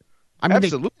 I mean,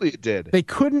 absolutely, it did. They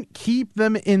couldn't keep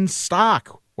them in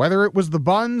stock, whether it was the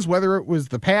buns, whether it was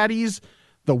the patties,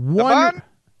 the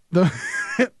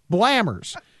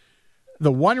Blammers.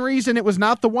 The one reason it was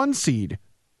not the 1 seed,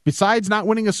 besides not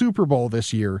winning a Super Bowl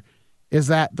this year, is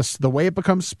that the way it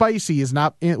becomes spicy is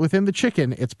not within the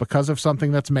chicken. It's because of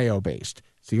something that's mayo-based.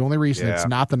 It's the only reason it's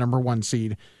not the number 1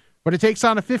 seed. But it takes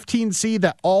on a 15 seed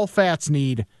that all fats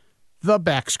need, the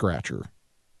back scratcher.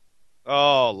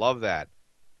 Oh, love that.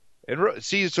 And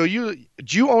see, so do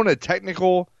you own a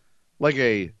technical, like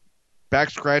a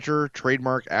back scratcher,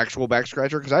 trademark, actual back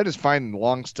scratcher? Because I just find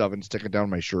long stuff and stick it down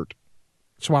my shirt.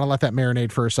 Just want to let that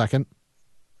marinate for a second.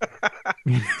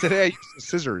 Today I used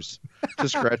scissors to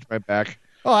scratch my back.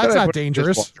 Oh, that's not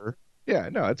dangerous. Yeah,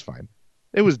 no, it's fine.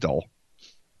 It was dull.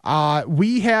 My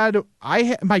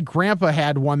grandpa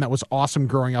had one that was awesome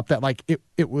growing up that like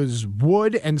it was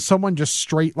wood and someone just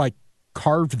straight like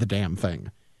carved the damn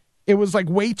thing. It was like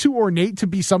way too ornate to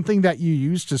be something that you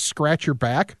use to scratch your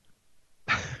back.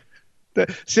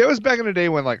 See, that was back in the day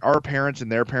when like our parents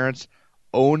and their parents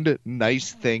owned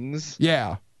nice things.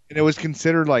 Yeah. And it was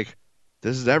considered like,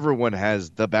 everyone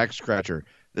has the back scratcher.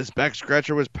 This back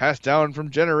scratcher was passed down from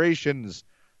generations.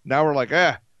 Now we're like,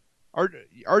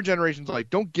 our generation's like,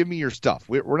 don't give me your stuff.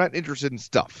 We're not interested in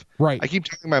stuff. Right. I keep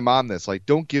telling my mom this, like,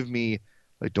 don't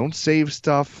save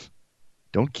stuff.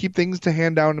 Don't keep things to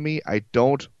hand down to me. I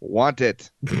don't want it.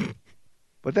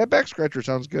 But that back scratcher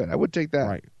sounds good. I would take that.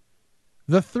 Right.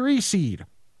 The 3 seed,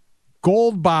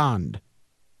 Gold Bond.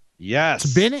 Yes.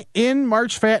 It's been in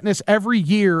March Fatness every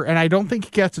year, and I don't think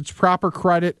it gets its proper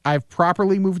credit. I've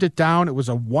properly moved it down. It was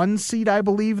a 1 seed, I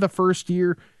believe, the first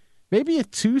year. Maybe a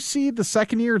 2 seed the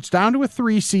second year. It's down to a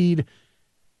 3 seed,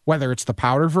 whether it's the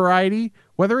powder variety,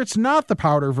 whether it's not the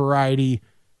powder variety,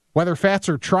 whether fats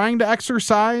are trying to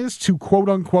exercise to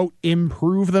quote-unquote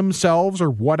improve themselves or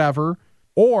whatever,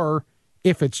 or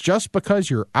if it's just because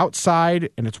you're outside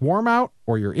and it's warm out,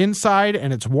 or you're inside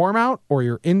and it's warm out, or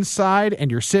you're inside and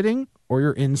you're sitting, or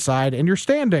you're inside and you're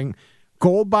standing,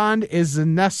 Gold Bond is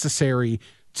necessary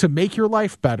to make your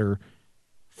life better.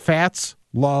 Fats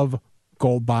love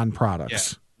Gold Bond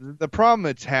products. Yeah. The problem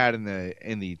it's had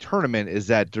in the tournament is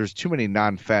that there's too many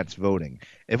non-fats voting.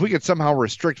 If we could somehow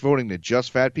restrict voting to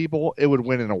just fat people, it would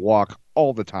win in a walk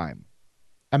all the time.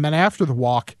 And then after the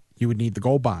walk, you would need the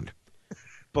Gold Bond.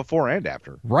 Before and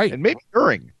after. Right. And maybe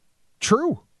during.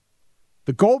 True.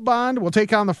 The Gold Bond will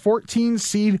take on the 14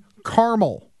 seed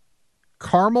Caramel.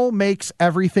 Caramel makes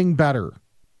everything better.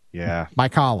 Yeah. My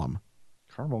column.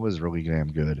 Caramel is really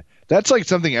damn good. That's like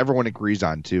something everyone agrees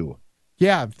on too.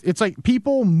 Yeah, it's like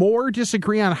people more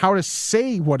disagree on how to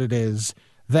say what it is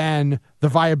than the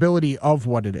viability of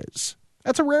what it is.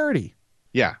 That's a rarity.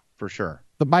 Yeah, for sure.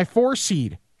 My 4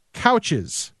 seed,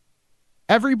 couches.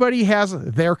 Everybody has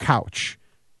their couch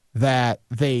that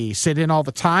they sit in all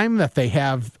the time, that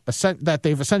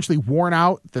they've essentially worn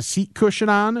out the seat cushion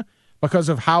on because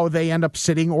of how they end up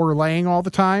sitting or laying all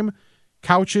the time.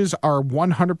 Couches are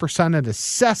 100% a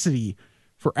necessity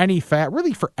for any fat,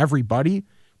 really for everybody,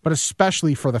 but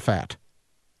especially for the fat.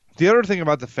 The other thing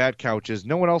about the fat couch is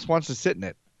no one else wants to sit in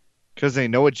it because they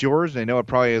know it's yours. They know it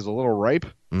probably is a little ripe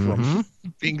from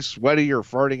being sweaty or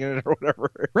farting in it or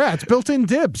whatever. Yeah, it's built-in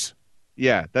dibs.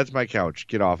 Yeah, that's my couch.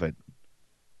 Get off it.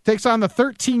 Takes on the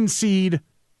 13 seed,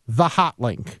 the Hot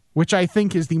Link, which I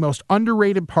think is the most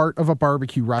underrated part of a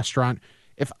barbecue restaurant.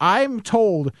 If I'm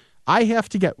told I have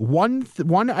to get one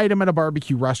item at a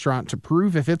barbecue restaurant to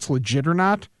prove if it's legit or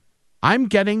not, I'm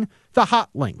getting the Hot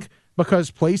Link,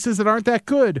 because places that aren't that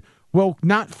good will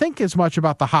not think as much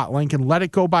about the Hot Link and let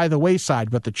it go by the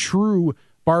wayside. But the true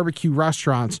barbecue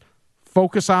restaurants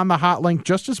focus on the Hot Link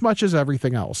just as much as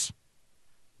everything else.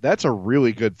 That's a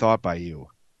really good thought by you.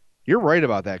 You're right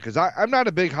about that, because I'm not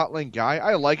a big Hot Link guy.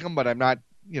 I like them, but I'm not,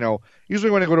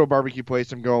 usually when I go to a barbecue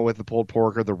place, I'm going with the pulled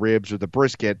pork or the ribs or the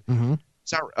brisket. Mm-hmm.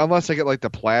 It's not, unless I get like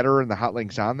the platter and the Hot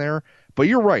Link's on there. But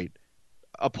you're right.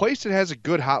 A place that has a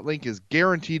good Hot Link is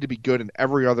guaranteed to be good in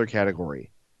every other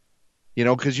category.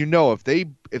 Because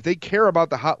if they care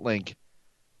about the Hot Link,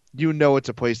 it's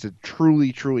a place that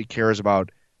truly, truly cares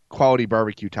about quality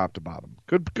barbecue top to bottom.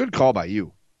 Good call by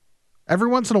you. Every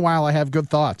once in a while, I have good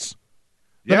thoughts.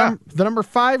 The number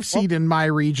 5 seed in my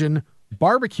region,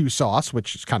 barbecue sauce,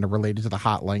 which is kind of related to the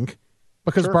Hot Link,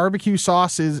 because barbecue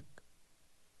sauce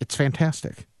it's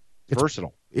fantastic. It's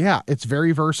versatile. Yeah, it's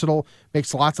very versatile,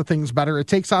 makes lots of things better. It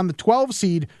takes on the 12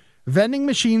 seed, vending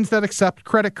machines that accept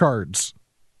credit cards.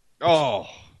 Oh,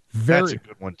 that's a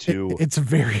good one too. It's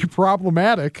very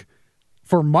problematic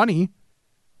for money,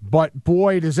 but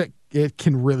boy, does it it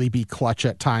can really be clutch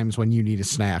at times when you need a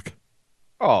snack.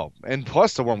 Oh, and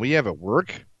plus the one we have at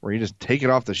work where you just take it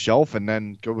off the shelf and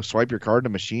then go swipe your card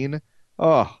in the machine.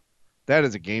 Oh, that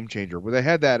is a game changer. Well, they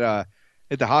had that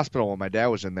at the hospital when my dad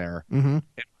was in there. Mm-hmm.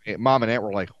 And Mom and Aunt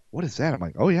were like, "What is that?" I'm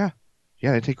like, "Oh yeah,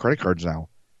 they take credit cards now.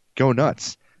 Go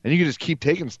nuts!" And you can just keep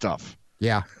taking stuff.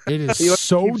 Yeah, it is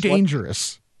so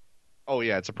dangerous. Oh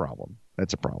yeah, it's a problem.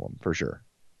 That's a problem for sure.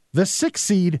 The 6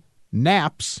 seed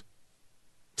Naps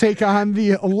take on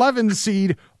the 11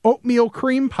 seed oatmeal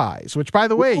cream pies, which, by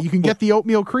the way, you can get the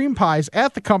oatmeal cream pies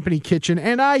at the company kitchen,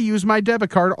 and I use my debit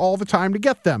card all the time to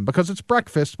get them because it's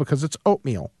breakfast, because it's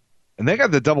oatmeal. And they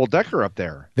got the double decker up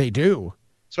there. They do.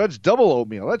 So that's double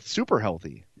oatmeal. That's super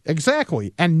healthy.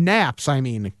 Exactly. And Naps, I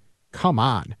mean, come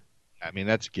on. I mean,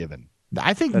 that's given.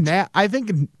 I think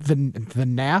the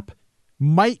Nap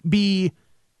might be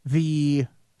the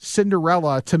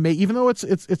Cinderella to make, even though it's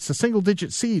a single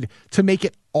digit seed, to make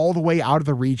it all the way out of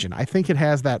the region. I think it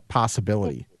has that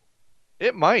possibility.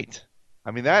 It might.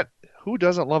 I mean, who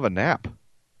doesn't love a nap?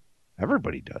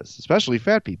 Everybody does, especially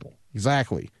fat people.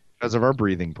 Exactly. Because of our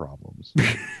breathing problems.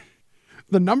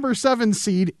 The number 7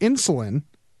 seed Insulin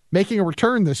making a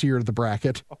return this year to the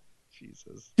bracket. Oh,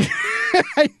 Jesus.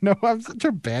 I know I'm such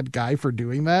a bad guy for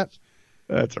doing that.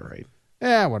 That's all right.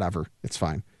 Whatever. It's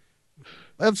fine.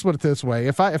 Let's put it this way.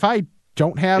 If I'm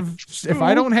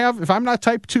not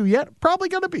type 2 yet, probably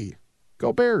going to be.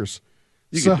 Go Bears.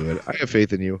 You can do it. I have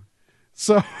faith in you.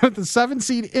 So the 7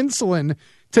 seed Insulin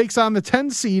takes on the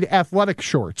 10 seed Athletic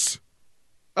Shorts.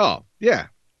 Oh, yeah.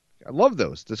 I love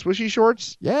those. The swishy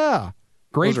shorts. Yeah.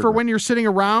 Great for when you're sitting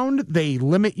around. They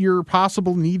limit your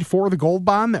possible need for the gold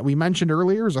bond that we mentioned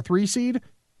earlier as a 3 seed.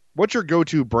 What's your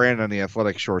go-to brand on the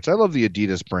Athletic Shorts? I love the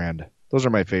Adidas brand. Those are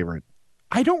my favorite.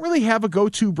 I don't really have a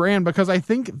go-to brand because I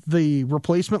think the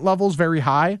replacement level is very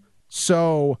high.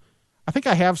 So I think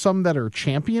I have some that are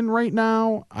Champion right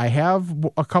now. I have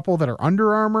a couple that are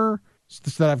Under Armour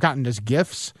that I've gotten as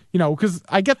gifts, because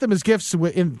I get them as gifts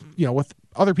with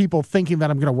other people thinking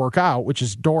that I'm going to work out, which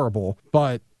is adorable,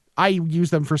 but I use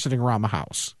them for sitting around the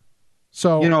house.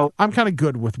 So I'm kind of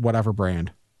good with whatever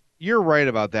brand. You're right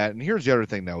about that. And here's the other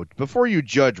thing, though. Before you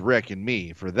judge Rick and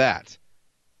me for that,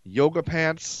 yoga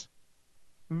pants,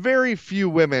 very few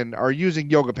women are using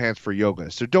yoga pants for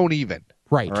yoga. So don't even.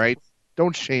 Right. All right?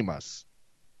 Don't shame us.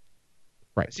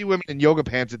 Right. I see women in yoga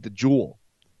pants at the Jewel.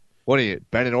 What are you,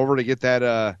 bending over to get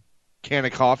that can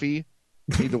of coffee?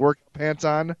 Need the workout pants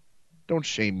on? Don't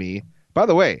shame me. By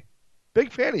the way,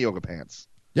 big fan of yoga pants.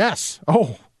 Yes.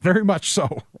 Oh, very much so.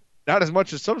 Not as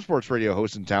much as some sports radio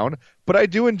hosts in town, but I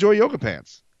do enjoy yoga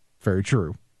pants. Very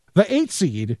true. The 8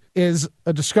 seed is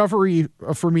a discovery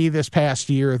for me this past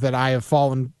year that I have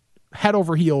fallen head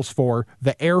over heels for,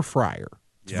 the air fryer.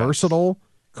 It's versatile,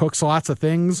 cooks lots of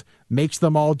things, makes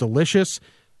them all delicious.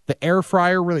 The air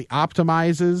fryer really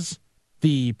optimizes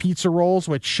the pizza rolls,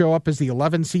 which show up as the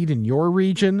 11 seed in your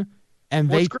region.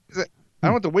 And I don't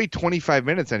have to wait 25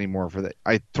 minutes anymore for that.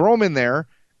 I throw them in there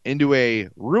into a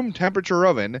room temperature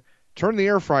oven, turn the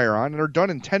air fryer on, and they're done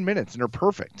in 10 minutes, and they're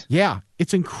perfect. Yeah,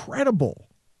 it's incredible.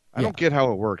 I don't get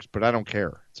how it works, but I don't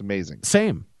care. It's amazing.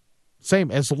 Same.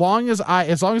 As long as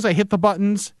I hit the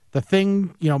buttons, the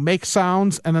thing, makes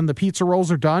sounds, and then the pizza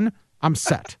rolls are done, I'm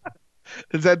set.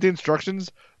 Is that the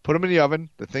instructions? Put them in the oven,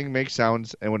 the thing makes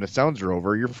sounds, and when the sounds are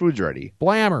over, your food's ready.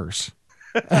 Blammers.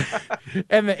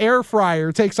 And the air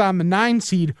fryer takes on the 9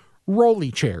 seed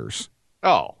rolly chairs.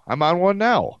 Oh, I'm on one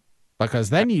now. Because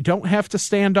then you don't have to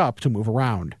stand up to move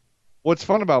around. What's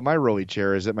fun about my rolly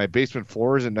chair is that my basement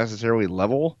floor isn't necessarily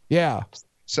level. Yeah.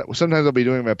 So sometimes I'll be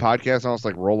doing my podcast and I'll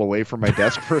just roll away from my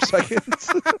desk for a second.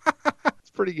 It's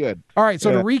pretty good. All right,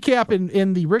 so to recap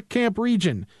in the Rick Camp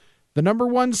region, the number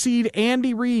 1 seed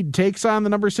Andy Reid takes on the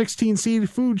number 16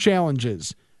 seed Food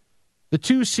Challenges. The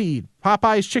 2 seed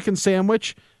Popeye's Chicken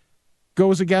Sandwich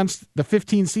goes against the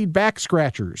 15 seed Back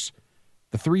Scratchers.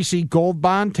 The 3 seed Gold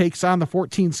Bond takes on the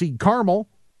 14 seed Caramel.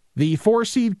 The 4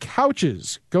 seed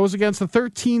Couches goes against the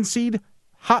 13 seed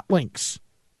Hot Links.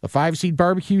 The 5 seed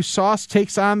Barbecue Sauce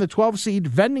takes on the 12 seed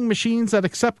Vending Machines that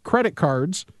accept credit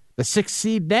cards. The 6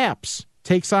 seed Naps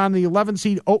takes on the 11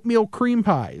 seed Oatmeal Cream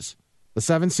Pies. The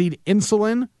 7 seed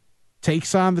Insulin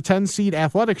takes on the 10 seed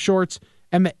Athletic Shorts.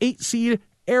 And the 8 seed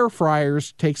Air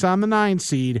Fryers takes on the 9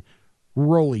 seed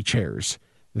Rolly Chairs.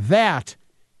 That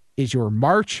is your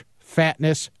March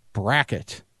Fatness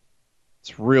bracket.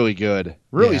 It's really good.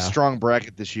 Really strong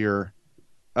bracket this year,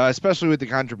 especially with the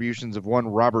contributions of one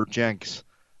Robert Jenks.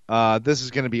 This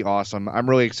is going to be awesome. I'm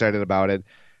really excited about it.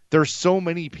 There's so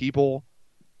many people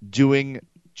doing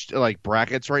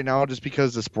brackets right now just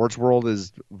because the sports world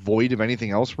is void of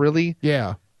anything else, really.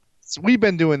 Yeah. we've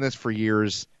been doing this for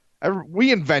years.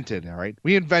 We invented, all right?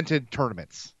 We invented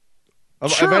tournaments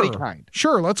of any kind.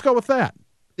 Sure, let's go with that.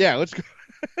 Yeah, let's go.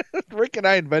 Rick and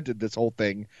I invented this whole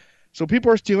thing. So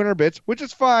people are stealing our bits, which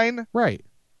is fine. Right.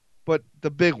 But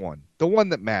the big one, the one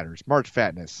that matters, March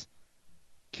Fatness,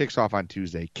 kicks off on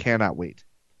Tuesday. Cannot wait.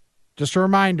 Just a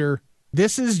reminder,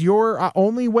 this is your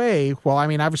only way. Well, I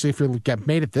mean, obviously, if you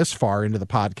made it this far into the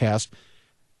podcast,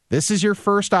 this is your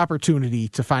first opportunity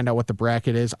to find out what the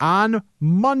bracket is. On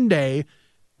Monday,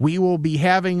 we will be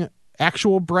having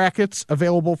actual brackets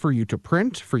available for you to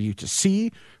print, for you to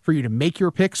see, for you to make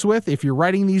your picks with. If you're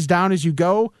writing these down as you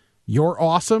go, you're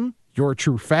awesome. You're a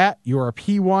true fat. You're a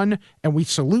P1, and we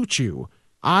salute you.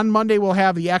 On Monday, we'll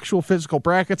have the actual physical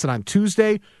brackets, and on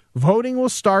Tuesday, voting will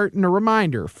start. And a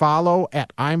reminder, follow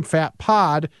at I'm Fat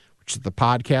Pod, which is the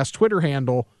podcast Twitter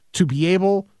handle, to be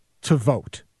able to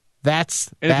vote.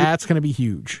 That's going to be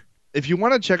huge. If you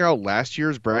want to check out last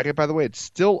year's bracket, by the way, it's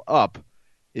still up.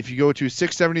 If you go to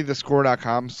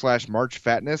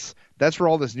 670thescore.com/MarchFatness, that's where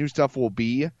all this new stuff will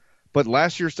be. But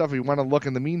last year's stuff, if you want to look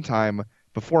in the meantime,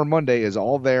 before Monday, is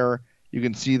all there. You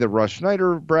can see the Russ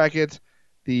Schneider bracket,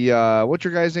 the, what's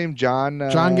your guy's name? John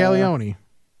Gallioni.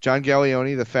 John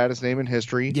Gallioni, the fattest name in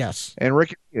history. Yes. And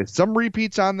Rick, some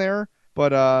repeats on there,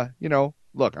 but,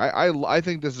 look, I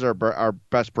think this is our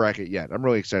best bracket yet. I'm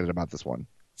really excited about this one.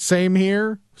 Same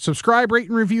here. Subscribe, rate,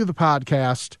 and review the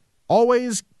podcast.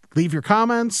 Always leave your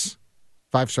comments.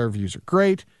 5-star reviews are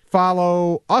great.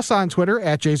 Follow us on Twitter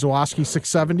at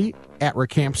JZawoski670, at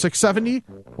RickCamp670.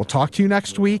 We'll talk to you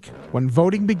next week when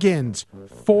voting begins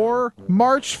for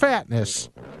March Fatness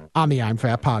on the I'm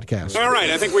Fat podcast. All right,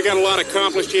 I think we got a lot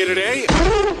accomplished here today.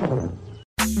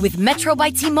 With Metro by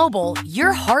T-Mobile,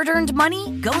 your hard-earned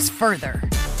money goes further.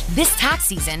 This tax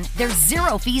season, there's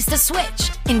 0 fees to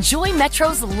switch. Enjoy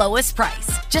Metro's lowest price,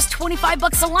 just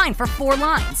 $25 a line for 4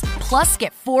 lines. Plus,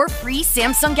 get 4 free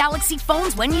Samsung Galaxy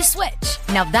phones when you switch.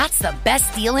 Now that's the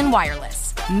best deal in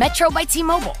wireless. Metro by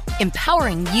T-Mobile,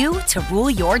 empowering you to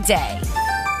rule your day.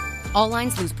 All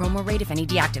lines lose promo rate if any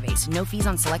deactivates. No fees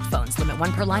on select phones. Limit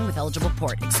 1 per line with eligible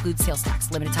port. Excludes sales tax.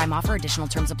 Limited time offer. Additional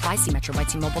terms apply. See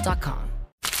metrobytmobile.com.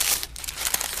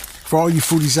 For all you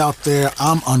foodies out there,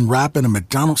 I'm unwrapping a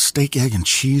McDonald's steak, egg, and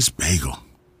cheese bagel.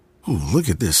 Ooh, look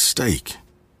at this steak.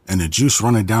 And the juice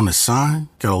running down the side.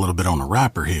 Got a little bit on the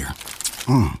wrapper here.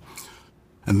 And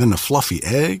then the fluffy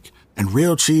egg and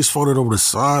real cheese folded over the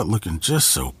side, looking just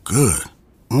so good.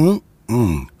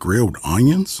 Grilled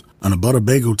onions and a butter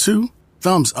bagel too.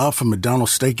 Thumbs up for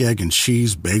McDonald's steak, egg, and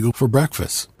cheese bagel for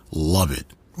breakfast. Love it.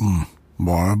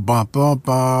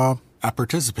 Ba-ba-ba-ba. I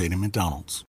participate in McDonald's.